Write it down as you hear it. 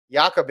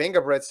Jakob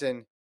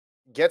Ingebrigtsen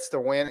gets the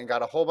win and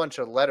got a whole bunch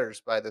of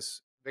letters by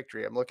this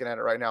victory. I'm looking at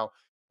it right now.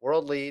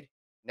 World lead,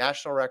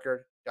 national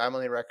record,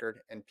 diamond league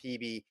record, and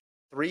PB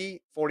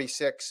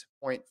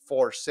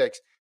 346.46.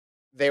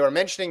 They were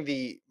mentioning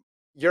the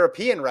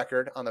European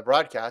record on the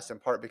broadcast in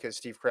part because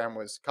Steve Cram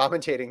was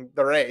commentating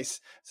the race.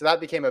 So that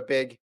became a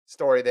big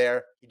story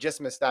there. He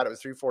just missed that. It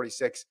was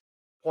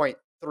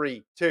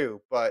 346.32,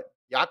 but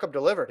Jakob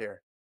delivered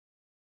here.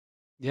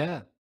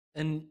 Yeah.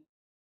 And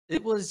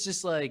it was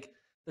just like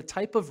the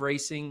type of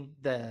racing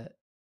that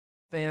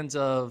fans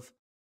of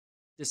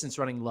distance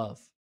running love.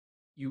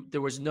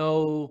 There was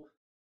no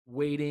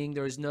waiting.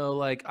 There was no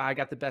like, I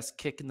got the best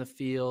kick in the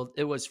field.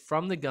 It was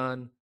from the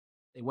gun.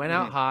 They went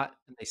out Mhm. hot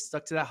and they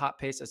stuck to that hot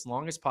pace as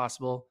long as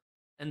possible.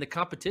 And the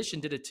competition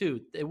did it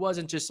too. It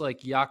wasn't just like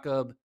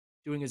Jakob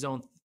doing his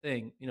own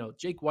thing.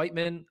 Jake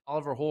Whiteman,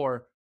 Oliver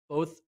Hoare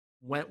both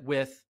went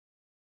with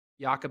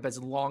Jakob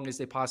as long as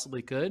they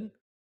possibly could.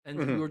 And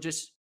we Mhm. were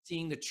just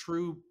seeing the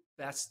true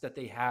best that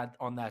they had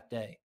on that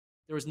day.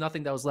 There was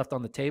nothing that was left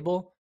on the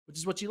table, which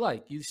is what you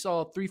like. You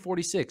saw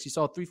 346, you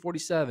saw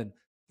 347,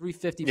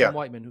 350 Yeah. from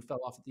Whiteman, who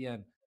fell off at the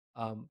end.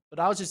 But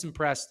I was just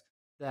impressed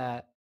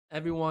that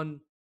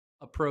everyone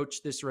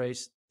approached this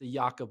race the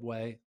Jakob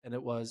way, and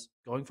it was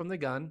going from the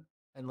gun.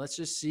 And let's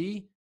just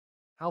see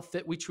how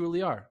fit we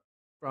truly are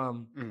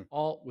from Mhm.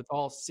 all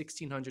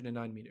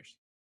 1,609 meters.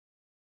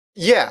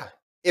 Yeah.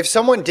 If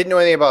someone didn't know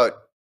anything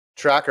about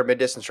track or mid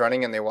distance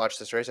running and they watched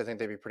this race, I think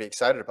they'd be pretty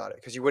excited about it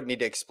because you wouldn't need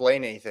to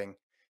explain anything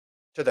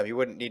to them. You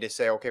wouldn't need to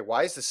say, okay,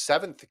 why is the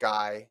seventh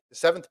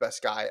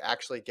best guy,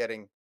 actually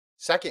getting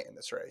second in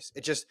this race?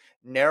 It just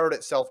narrowed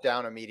itself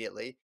down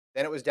immediately.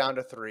 Then it was down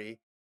to three.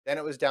 Then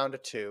it was down to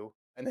two.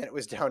 And then it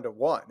was down to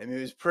one. I mean,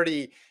 it was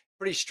pretty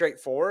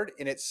straightforward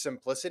in its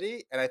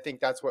simplicity. And I think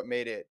that's what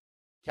made it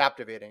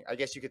captivating. I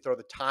guess you could throw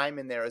the time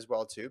in there as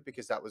well, too,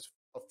 because that was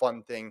a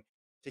fun thing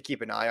to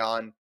keep an eye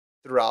on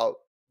throughout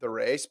the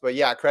race. But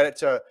yeah, credit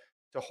to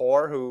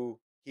Hoare, who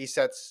he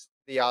sets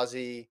the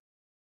Aussie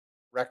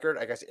record,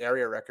 I guess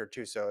area record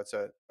too. So it's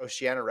a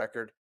Oceania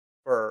record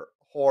for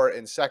Hoare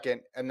in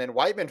second. And then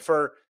Whiteman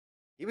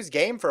he was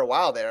game for a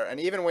while there. And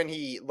even when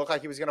he looked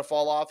like he was gonna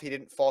fall off, he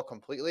didn't fall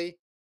completely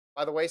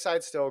by the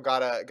wayside, still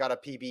got a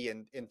PB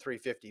in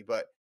 350.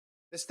 But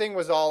this thing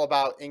was all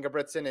about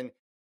Ingebrigtsen and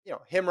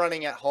him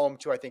running at home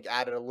too, I think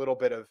added a little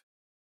bit of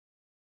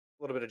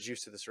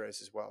juice to this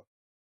race as well.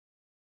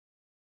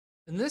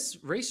 And this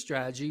race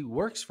strategy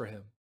works for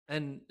him.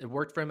 And it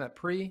worked for him at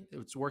pre.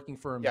 It's working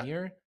for him Yeah.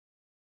 here.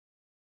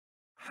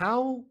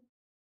 How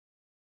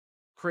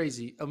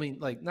crazy? I mean,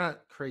 like,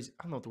 not crazy.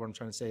 I don't know what the word I'm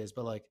trying to say is,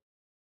 but like,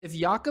 if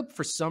Jakob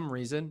for some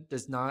reason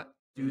does not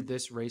do Mhm.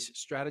 this race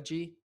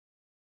strategy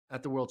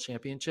at the World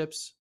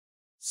Championships,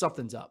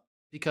 something's up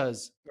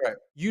because Right.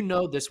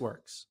 this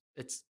works.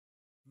 It's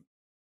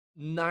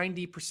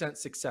 90%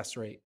 success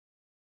rate.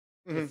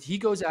 Mhm. If he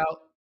goes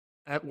out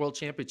at World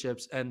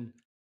Championships and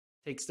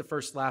takes the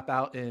first lap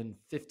out in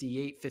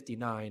 58,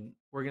 59,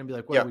 we're going to be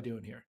like, what are Yeah. we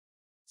doing here?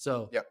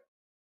 So Yeah.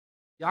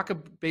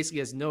 Jakob basically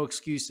has no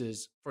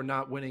excuses for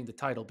not winning the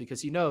title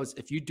because he knows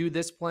if you do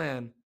this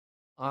plan,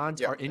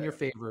 odds Yeah. are in Yeah. your Yeah.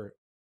 favor.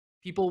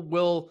 People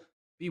will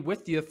be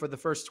with you for the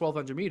first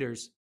 1,200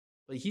 meters,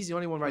 but he's the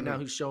only one right now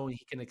Mhm. who's showing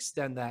he can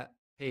extend that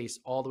pace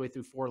all the way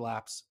through 4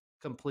 laps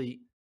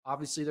complete.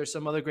 Obviously, there's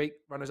some other great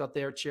runners out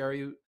there,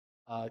 Cherry,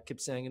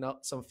 Kipsang,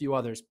 and some few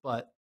others,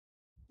 but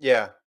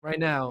Yeah. right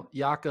now,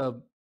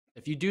 Jakob,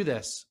 if you do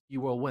this,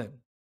 you will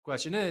win.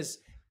 Question is,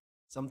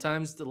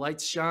 sometimes the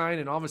lights shine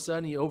and all of a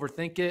sudden you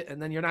overthink it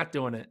and then you're not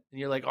doing it. And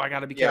you're like, oh, I got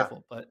to be Yeah.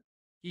 careful. But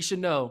he should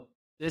know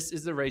this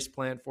is the race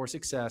plan for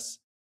success.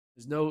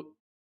 There's no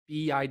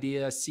B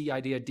idea, C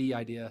idea, D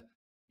idea.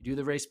 You do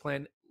the race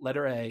plan,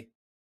 letter A,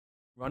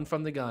 run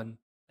from the gun,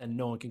 and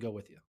no one can go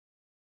with you.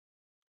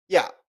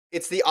 Yeah,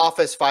 it's the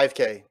office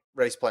 5K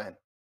race plan.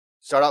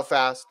 Start out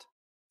fast,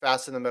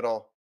 fast in the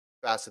middle,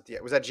 fast at the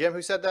end. Was that Jim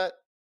who said that?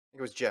 I think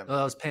it was Jim.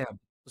 That was Pam.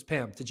 It was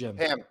Pam to Jim.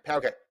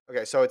 Okay,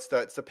 okay. So it's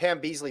the Pam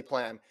Beasley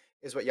plan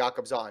is what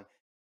Jakob's on.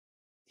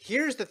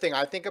 Here's the thing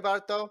I think about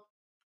it though.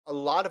 A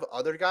lot of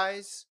other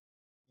guys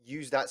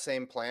use that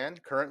same plan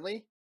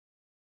currently.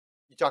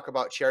 You talk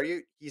about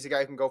Chariot, he's a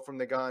guy who can go from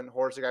the gun.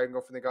 Horace, a guy who can go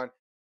from the gun.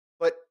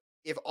 But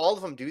if all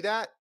of them do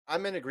that,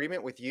 I'm in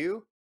agreement with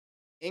you.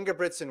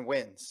 Ingebrigtsen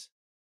wins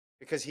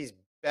because he's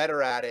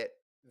better at it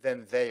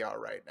than they are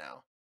right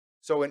now.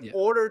 So in Yeah.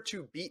 order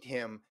to beat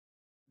him,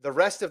 the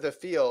rest of the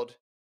field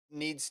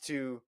needs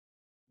to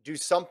do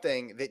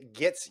something that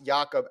gets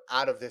Jakob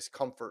out of this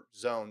comfort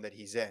zone that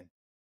he's in,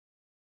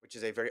 which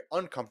is a very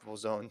uncomfortable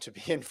zone to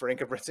be in for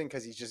Ingebrigtsen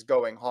because he's just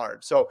going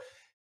hard. So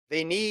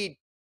they need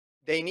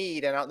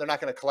and they're not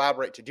going to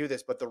collaborate to do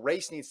this, but the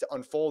race needs to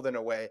unfold in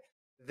a way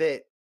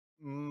that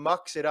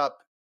mucks it up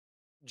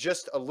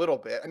just a little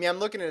bit. I mean, I'm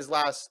looking at his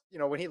last,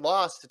 when he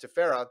lost to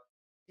Tefera,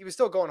 he was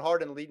still going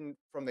hard and leading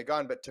from the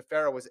gun, but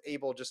Tefera was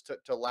able just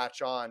to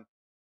latch on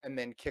and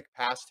then kick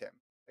past him.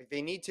 Like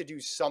they need to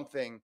do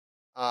something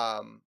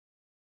um,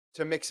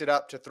 to mix it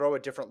up, to throw a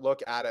different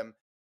look at him.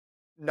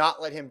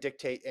 not let him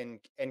dictate and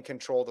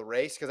control the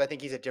race because I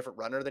think he's a different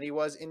runner than he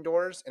was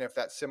indoors. And if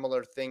that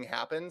similar thing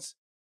happens,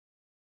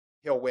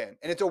 he'll win.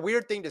 And it's a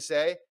weird thing to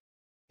say,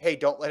 hey,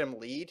 don't let him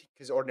lead,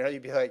 because ordinarily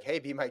you'd be like, hey,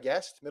 be my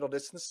guest, middle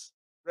distance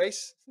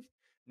race.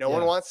 No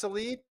one Yeah. wants to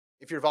lead.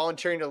 If you're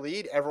volunteering to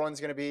lead, everyone's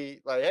going to be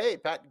like, hey,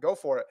 Pat, go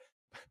for it.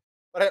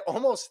 But I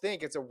almost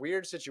think it's a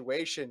weird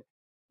situation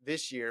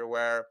this year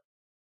where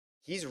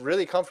he's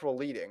really comfortable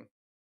leading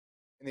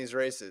in these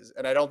races,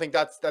 and I don't think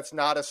that's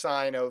not a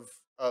sign of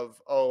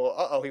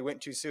oh he went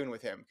too soon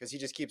with him because he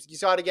just keeps. You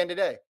saw it again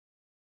today.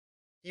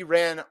 He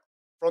ran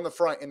from the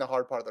front in the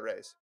hard part of the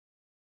race.